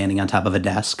that standing on top of a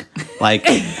desk? Like,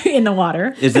 In the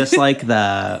water. is this like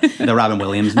the Robin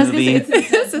Williams I was gonna say,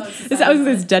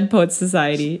 movie? It's Dead Poets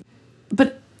Society.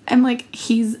 But I'm like,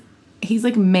 he's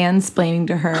like mansplaining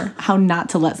to her how not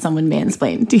to let someone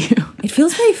mansplain to you. It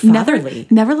feels very fatherly.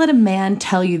 Never let a man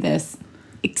tell you this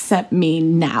except me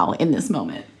now in this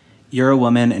moment. You're a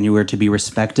woman and you were to be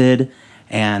respected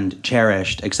and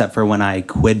cherished, except for when I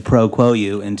quid pro quo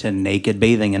you into naked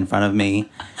bathing in front of me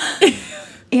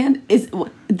And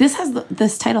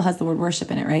this title has the word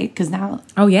worship in it, right? Because now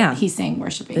he's saying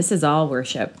worshiping. This is all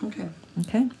worship.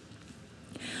 Okay.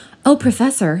 Oh,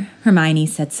 Professor, Hermione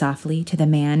said softly to the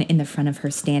man in the front of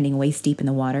her standing waist deep in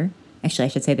the water. Actually, I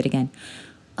should say that again.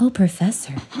 Oh,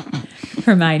 Professor,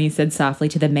 Hermione said softly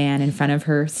to the man in front of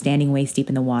her standing waist deep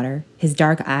in the water, his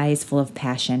dark eyes full of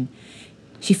passion.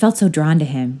 She felt so drawn to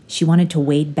him. She wanted to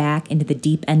wade back into the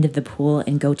deep end of the pool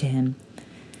and go to him.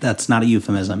 That's not a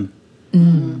euphemism.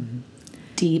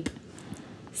 Deep.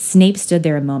 Snape stood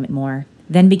there a moment more,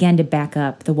 then began to back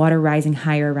up, the water rising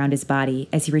higher around his body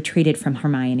as he retreated from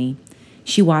Hermione.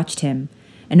 She watched him,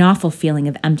 an awful feeling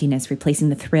of emptiness replacing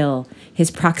the thrill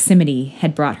his proximity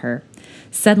had brought her.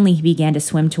 Suddenly he began to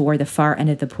swim toward the far end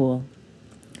of the pool.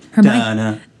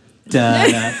 Dana.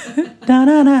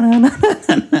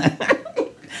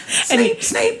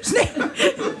 Snape.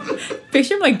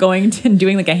 Picture him like going to and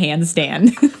doing like a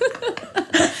handstand.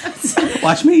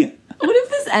 Watch me. What if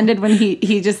this ended when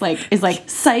he just like is like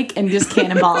psych and just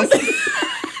cannonballs? Just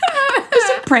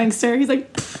a prankster. He's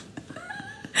like, pfft.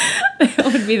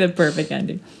 That would be the perfect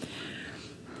ending.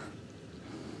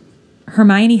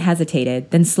 Hermione hesitated,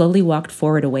 then slowly walked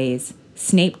forward a ways.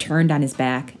 Snape turned on his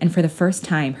back, and for the first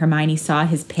time, Hermione saw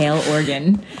his pale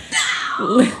organ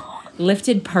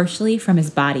lifted partially from his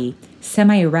body,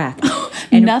 semi-erect.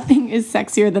 And nothing is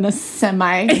sexier than a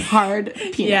semi-hard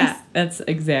penis. Yeah, that's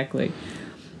exactly.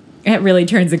 It really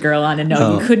turns a girl on to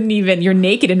know you couldn't even, you're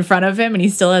naked in front of him and he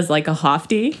still has like a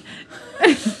hofty.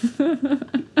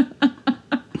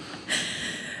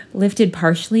 Lifted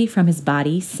partially from his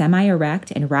body,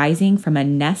 semi-erect and rising from a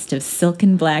nest of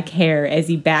silken black hair as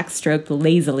he backstroked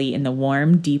lazily in the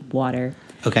warm, deep water.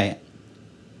 Okay.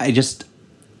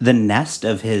 The nest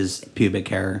of his pubic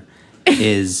hair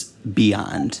is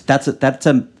beyond. That's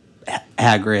a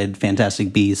Hagrid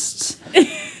Fantastic Beasts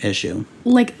issue.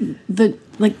 Like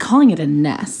calling it a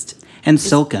nest. And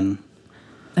silken.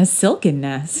 A silken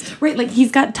nest. Right, like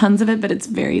he's got tons of it, but it's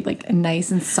very like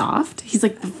nice and soft. He's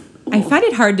like... I find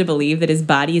it hard to believe that his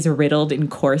body is riddled in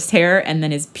coarse hair and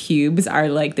then his pubes are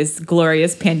like this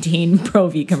glorious Pantene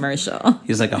Pro-V commercial.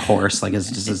 He's like a horse, like his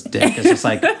dick is just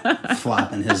like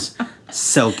flopping his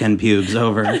silken pubes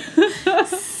over.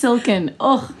 Silken.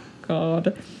 Oh,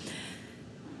 God.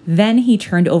 Then he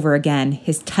turned over again,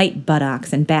 his tight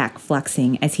buttocks and back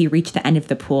flexing as he reached the end of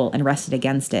the pool and rested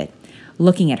against it,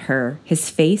 looking at her, his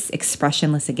face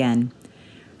expressionless again.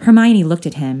 Hermione looked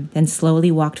at him, then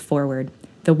slowly walked forward,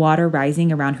 the water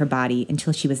rising around her body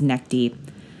until she was neck deep.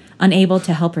 Unable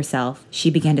to help herself, she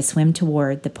began to swim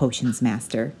toward the potions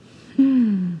master.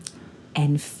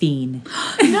 And fiend.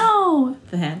 No!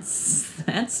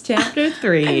 That's chapter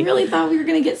 3. I really thought we were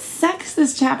going to get sex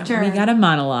this chapter. We got a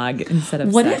monologue instead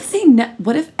of what sex.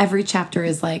 What if every chapter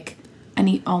is like, and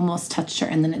he almost touched her,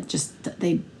 and then it just,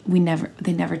 they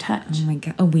never touch? Oh my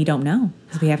God. Oh, we don't know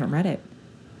because we haven't read it.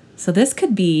 So this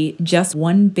could be just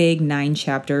one big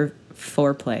 9-chapter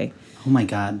foreplay. Oh my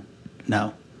God.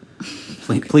 No.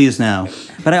 Please no.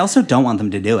 But I also don't want them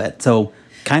to do it. So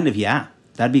kind of, yeah.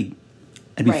 I'd be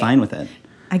Right. fine with it.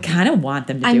 I kind of want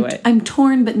them to do it. I'm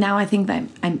torn, but now I think that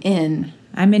I'm in.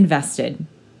 I'm invested.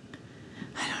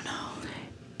 I don't know.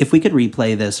 If we could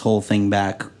replay this whole thing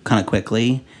back kind of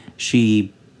quickly,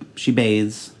 she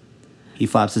bathes, he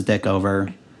flops his dick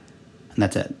over, and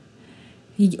that's it.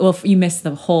 You missed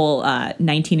the whole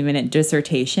 19-minute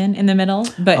dissertation in the middle,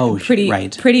 but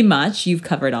right. pretty much you've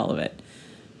covered all of it.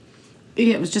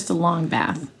 Yeah, it was just a long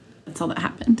bath. That's all that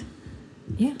happened.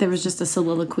 Yeah. There was just a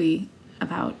soliloquy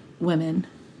about women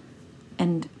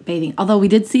and bathing. Although we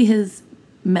did see his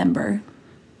member.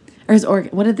 Or his organ.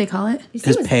 What did they call it?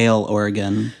 His pale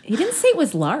organ. He didn't say it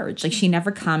was large. Like, she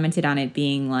never commented on it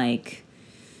being, like,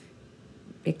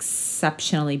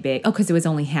 exceptionally big. Oh, because it was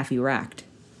only half erect.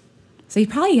 So he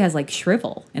probably has, like,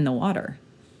 shrivel in the water.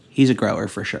 He's a grower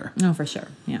for sure. Oh, for sure.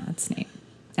 Yeah, that's Snape.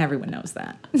 Everyone knows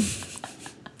that.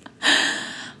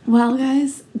 Well,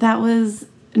 guys, that was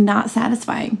not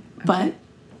satisfying. Okay. But,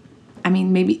 I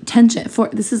mean, maybe tension.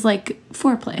 This is like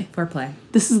foreplay. Foreplay.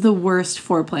 This is the worst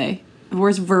foreplay. The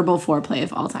worst verbal foreplay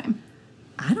of all time.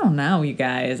 I don't know, you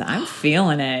guys. I'm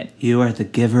feeling it. You are the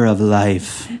giver of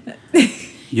life.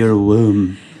 Your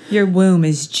womb. Your womb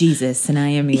is Jesus, and I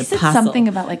am the apostle. He said something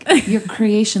about, like, your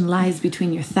creation lies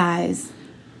between your thighs.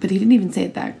 But he didn't even say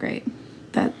it that great.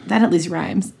 That at least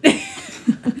rhymes.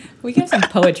 We get some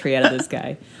poetry out of this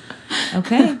guy.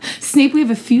 Okay. Snape, we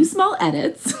have a few small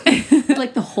edits.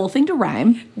 Like the whole thing to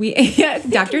rhyme.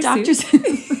 Dr. Seuss.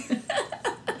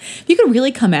 If you could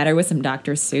really come at her with some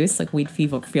Dr. Seuss, like, we'd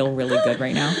feel really good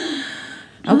right now.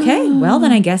 Okay, well,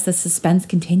 then I guess the suspense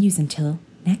continues until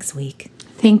next week.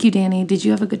 Thank you, Danny. Did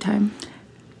you have a good time?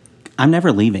 I'm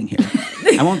never leaving here.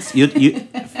 I won't. You.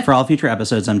 For all future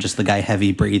episodes, I'm just the guy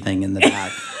heavy breathing in the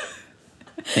back,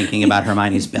 thinking about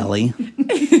Hermione's belly.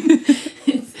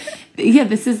 Yeah,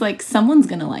 this is like someone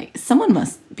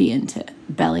must be into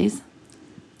bellies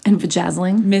and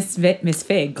vajazzling. Miss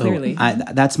Fig, clearly.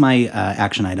 That's my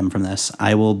action item from this.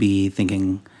 I will be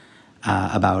thinking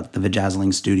about the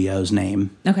Vajazzling Studios name.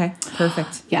 Okay,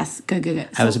 perfect. Yes, good.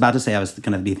 I was about to say I was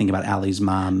going to be thinking about Allie's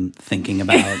mom thinking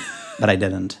about, but I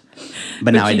didn't.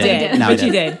 But now I did. Now I did.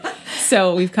 You did.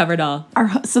 So we've covered all.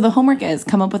 So the homework is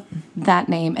come up with that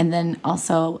name and then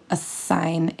also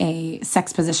assign a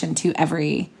sex position to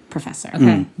every professor.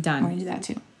 Okay, done. We're going to do that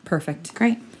too. Perfect.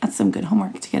 Great. That's some good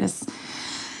homework to get us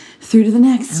through to the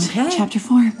next chapter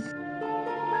 4.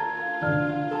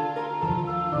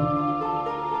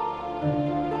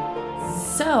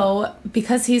 So,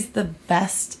 because he's the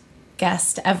best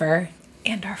guest ever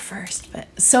and our first, but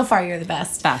so far you're the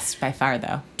best. Best by far,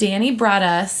 though. Danny brought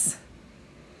us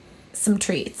some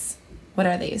treats. What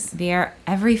are these? They are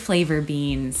every flavor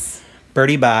beans.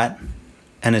 Birdie bought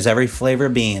and his every flavor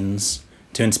beans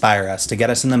to inspire us, to get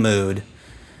us in the mood,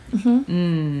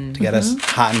 to get us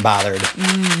hot and bothered.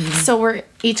 So we're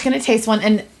each going to taste one,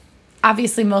 and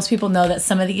obviously most people know that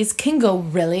some of these can go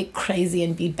really crazy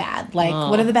and be bad. Like,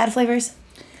 what are the bad flavors?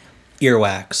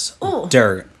 Earwax, Ooh.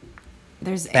 dirt,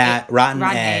 There's rotten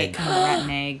egg. Rotten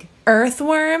egg.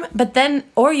 Earthworm, but then,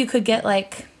 or you could get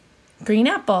like green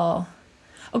apple.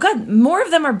 Oh God, more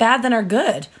of them are bad than are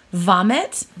good.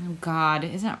 Vomit, Oh God,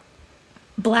 isn't it?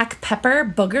 black pepper,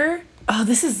 booger. Oh,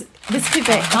 this could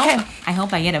be. Okay. I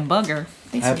hope I get a booger.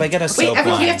 I hope I get a Wait, soap I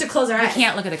think line. we have to close our I eyes.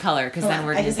 can't look at the color because then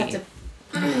we're I gonna just be. have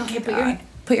to. Okay,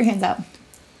 put your hands out.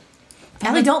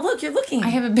 Allie, don't look. You're looking. I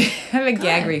have a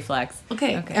gag reflex.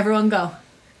 Okay, everyone go.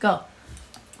 How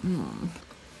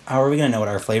are we going to know what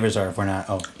our flavors are if we're not...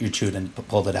 Oh, you chewed and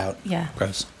pulled it out. Yeah.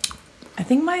 Gross. I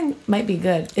think mine might be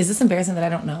good. Is this embarrassing that I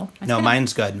don't know?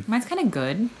 Mine's good. Mine's kind of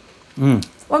good. Well,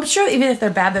 I'm sure even if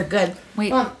they're bad, they're good.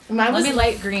 Wait, Well, mine was me-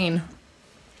 light green.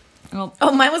 Well,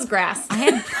 Oh, mine was grass.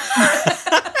 mine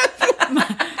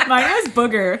was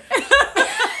booger.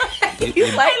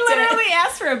 I Literally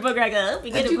asked for a booger. I go, oh,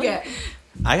 we get a What'd you booger. get?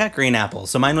 I got green apples,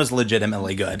 so mine was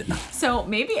legitimately good. So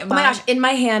maybe Oh my gosh, in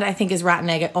my hand, I think is rotten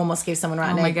egg. I almost gave someone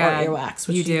rotten Oh my egg God. or earwax.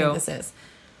 Which You do you do. think this is?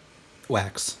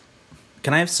 Wax.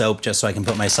 Can I have soap just so I can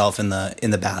put myself in the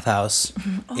bathhouse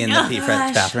in the pea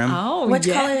gosh. bathroom? Oh, Which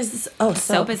yeah. color is this? Oh,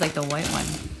 Soap is like the white one.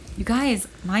 You guys,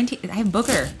 I have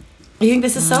booger. You think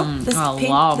this is soap? This I pink?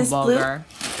 love This booger.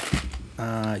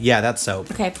 blue? Yeah, that's soap.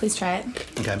 Okay, please try it.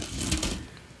 Okay.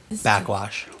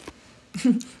 Backwash.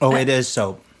 Oh, it is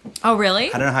soap. Oh, really?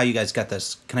 I don't know how you guys got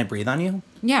this. Can I breathe on you?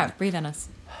 Yeah, breathe on us.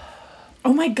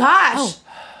 Oh my gosh.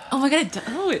 Oh my God!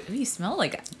 You smell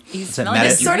like you it smell medi-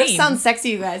 like It sort of dream. sounds sexy,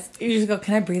 you guys. You just go,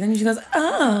 can I breathe? And she goes,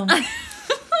 oh.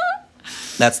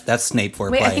 That's Snape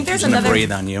foreplay. Wait, I think there's He's gonna another.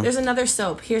 breathe on you. There's another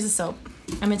soap. Here's a soap.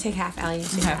 I'm gonna take half, Allie. You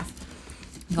take Okay. half.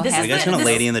 Go This ahead. Are you guys gonna this-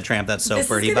 Lady in the Tramp that soap This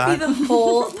Birdie is gonna bought? be the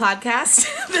whole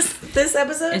podcast. this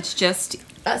episode. It's just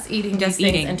us eating just these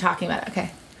things eating. and talking about it.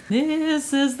 Okay.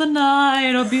 this is the night,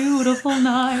 a beautiful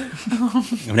night.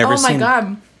 I've never Oh my seen.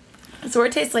 god. So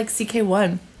it tastes like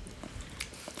CK1.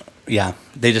 Yeah,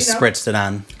 they just You know? spritzed it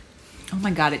on. Oh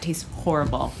my God! It tastes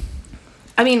horrible.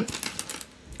 I mean,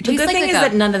 the tastes good like thing is a-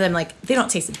 that none of them they don't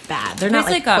taste bad. They're not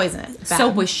It's like poisonous. a Bad.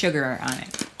 soap with sugar on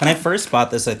it. When I first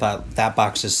bought this, I thought that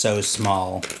box is so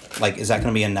small. Like, is that going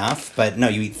to be enough? But no,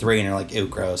 you eat 3 and you're like, ew,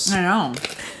 gross. I know.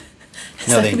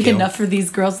 No, That thank would be you. enough for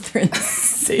these girls with their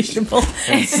insatiable.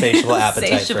 Insatiable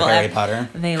appetite Insatiable for Harry ap- Potter.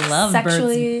 They love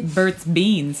Sexually- Bert's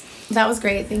beans. That was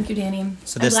great. Thank you, Danny.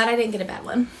 So I'm this- glad I didn't get a bad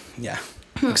one. Yeah,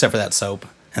 except for that soap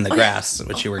and the grass,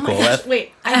 which you were Oh my cool gosh, with.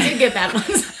 wait, I did get bad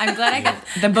ones. I'm glad I got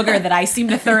the booger that I seem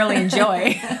to thoroughly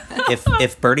enjoy.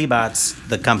 If Birdie Bots,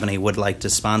 the company, would like to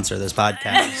sponsor this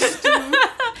podcast,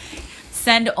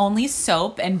 Send only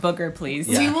soap and booger, please.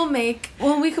 Yeah. We will make.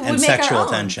 Well, we could. And We'd make sexual our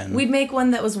own. tension. We'd make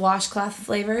one that was washcloth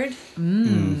flavored.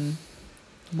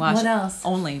 What else?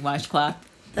 Only washcloth.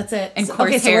 That's it. And So- coarse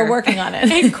okay, so hair. we're working on it.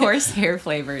 And coarse hair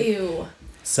flavored. Ew.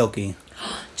 silky.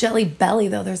 Jelly belly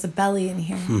though. There's a belly in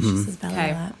here. She says belly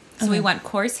Okay. a lot. So we want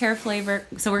coarse hair flavor.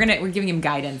 So we're giving him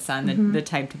guidance on the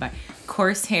type to buy.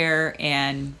 Coarse hair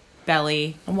and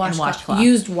belly and washcloth.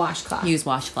 Used washcloth. Use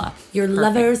washcloth. Your Perfect.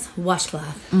 lover's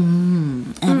washcloth.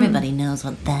 Everybody knows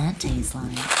what that tastes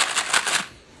like.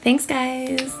 Thanks,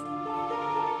 guys.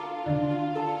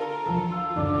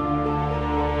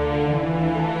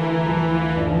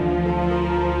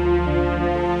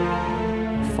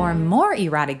 For more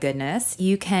erotic goodness,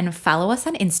 you can follow us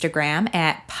on Instagram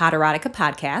at Potterotica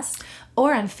Podcast.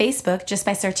 Or on Facebook just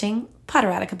by searching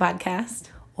Potterotica Podcast.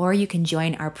 Or you can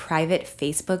join our private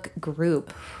Facebook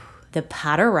group, the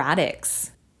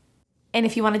Potterotics. And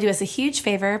if you want to do us a huge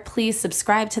favor, please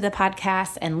subscribe to the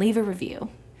podcast and leave a review.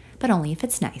 But only if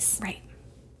it's nice. Right.